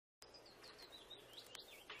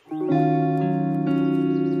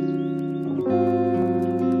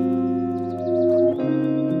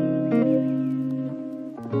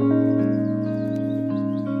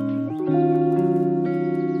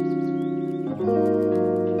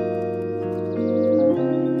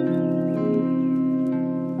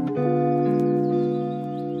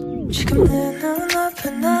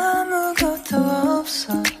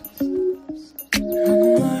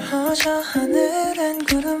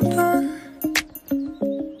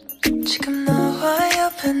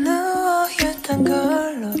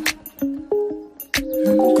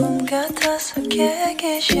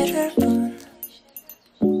깨기 싫을 뿐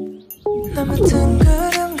너무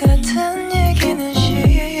뜬구름 같은 얘기는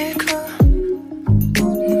싫고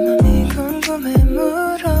네 맘이 궁금해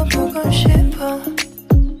물어보고 싶어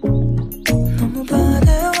너무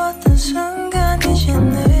바래왔던 순간이지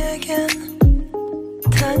내겐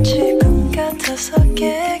단지 꿈 같아서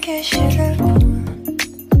깨기 싫을 뿐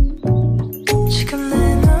지금 내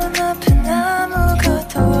눈앞엔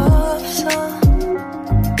아무것도 없어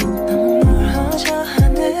너무 멀어져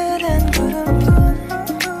하늘엔 구름뿐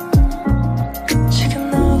지금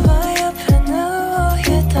너와 옆에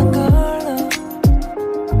누워있던 걸로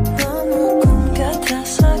너무 꿈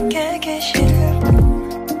같아서 깨기 싫을 뿐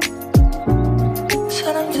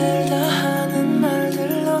사람들 다 하는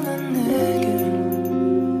말들로는 내게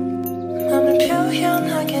맘을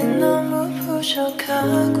표현하기 너무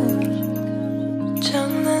부족하고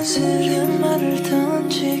장난스레 말을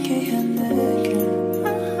던지기에 내게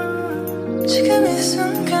지금 이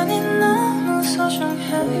순간이 너무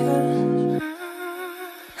소중해요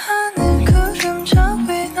하늘 구름 저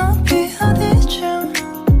위 높이 어디쯤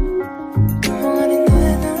멍하니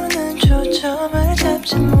내 눈은 초점을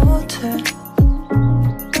잡지 못해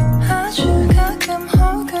아주 가끔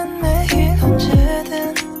혹은 매일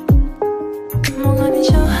언제든 멍하니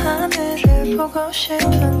저 하늘을 보고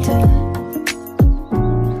싶은데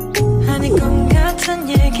아니 꿈 같은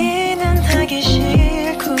얘기는 하기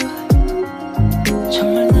싫고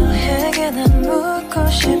정말 너에게 난 묻고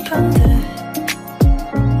싶은데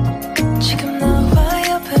지금 너와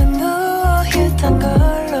옆에 누워있던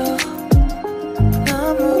걸로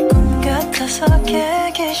너무 꿈 같아서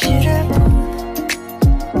깨기 싫을 뿐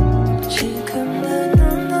지금 내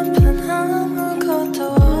눈앞엔 아무것도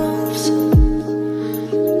없어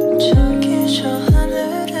저기 저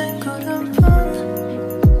하늘엔 구름뿐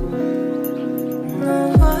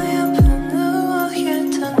너와 옆에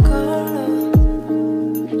누워있던 걸로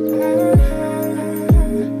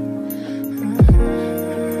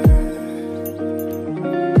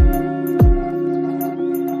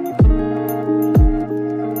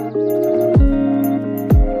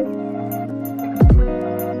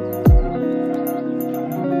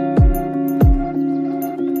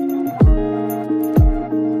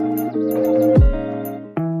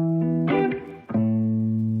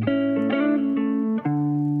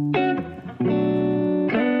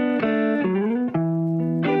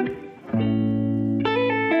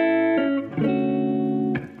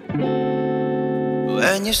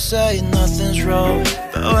When you say nothing's wrong,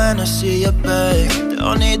 but when I see your back,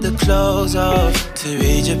 don't need the clothes off to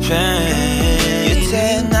read your pain. You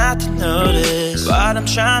tend not to notice what I'm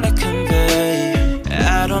trying to convey.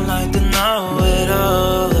 I don't like the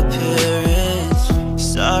know-it-all appearance.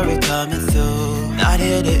 Sorry coming through, not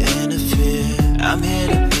here to interfere. I'm here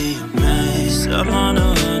to be your man, someone who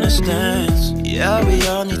understands. Yeah, we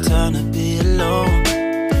all need time to be alone,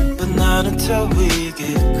 but not until we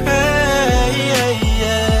get crazy.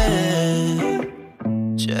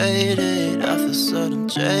 Jaded, I feel so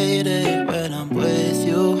jaded when I'm with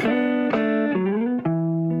you.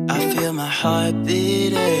 I feel my heart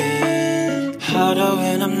beating harder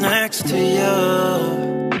when I'm next to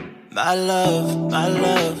you. My love,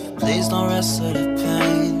 please don't rest of the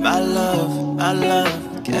pain. My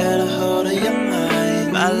love, get a hold of your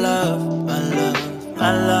mind. My love, my love,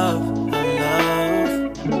 my love, my love.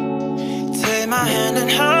 Take my hand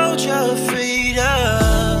and hold your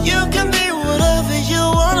freedom. You can be whatever you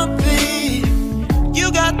wanna be.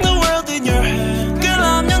 You got the world in your hand. Girl,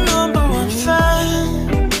 I'm your #1 fan.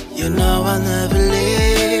 You know I'll never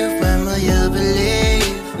leave. When will you believe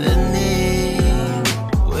in me?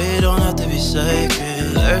 We don't have to be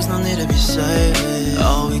sacred. There's no need to be saving.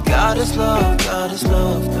 All we got is love, got is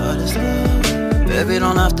love, got is love. Baby,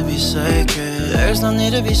 don't have to be sacred. There's no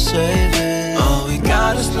need to be saving. All we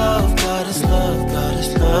got is love, got is love, got is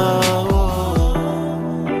love.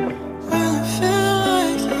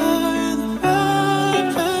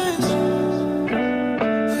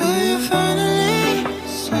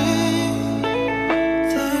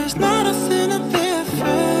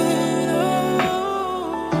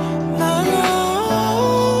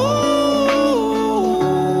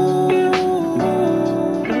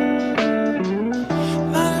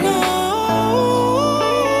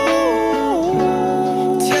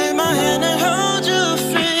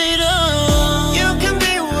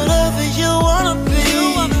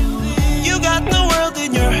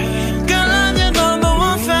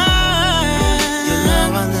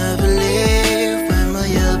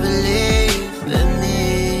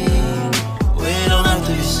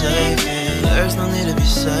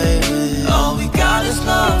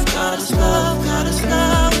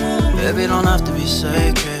 Baby, don't have to be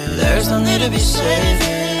sacred. There's no need to be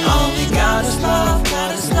saving. All we got is love,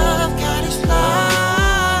 got is love, got is love.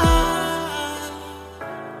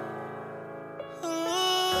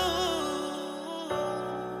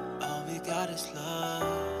 All we got is love.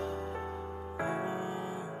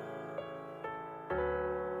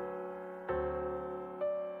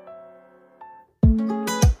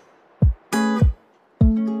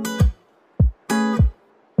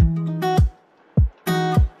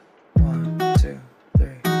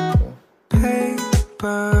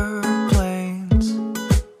 Planes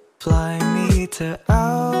fly me to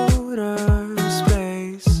outer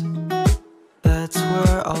space. That's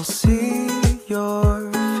where I'll see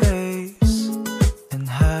your face and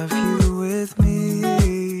have you with me.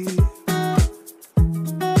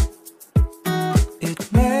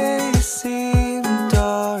 It may seem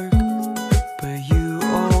dark, but you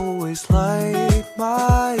always light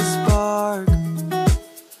my spark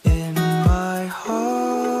in my heart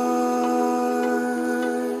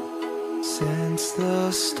since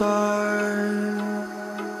the start.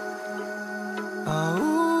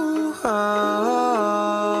 Oh, oh,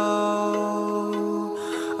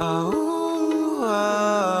 oh,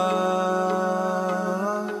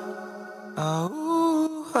 oh, oh,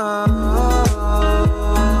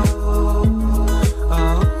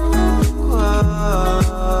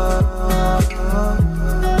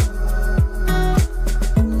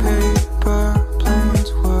 paper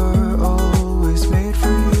planes were always made for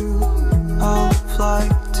you. I'll fly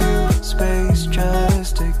to space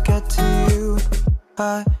just to get to you.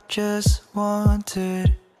 I just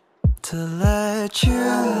wanted to let you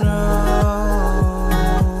know.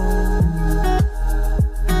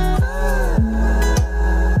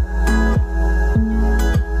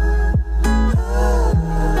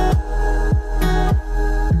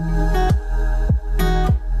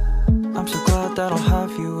 I'm so glad that I'll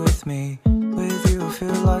have you with me. With you I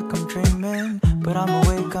feel like I'm dreaming, but I'm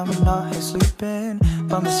awake, I'm not here sleeping.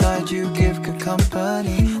 By my side you give good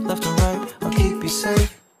company. Left and right, I'll keep you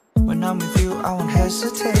safe. When I'm with you I won't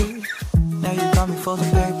hesitate. Now you got me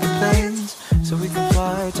folding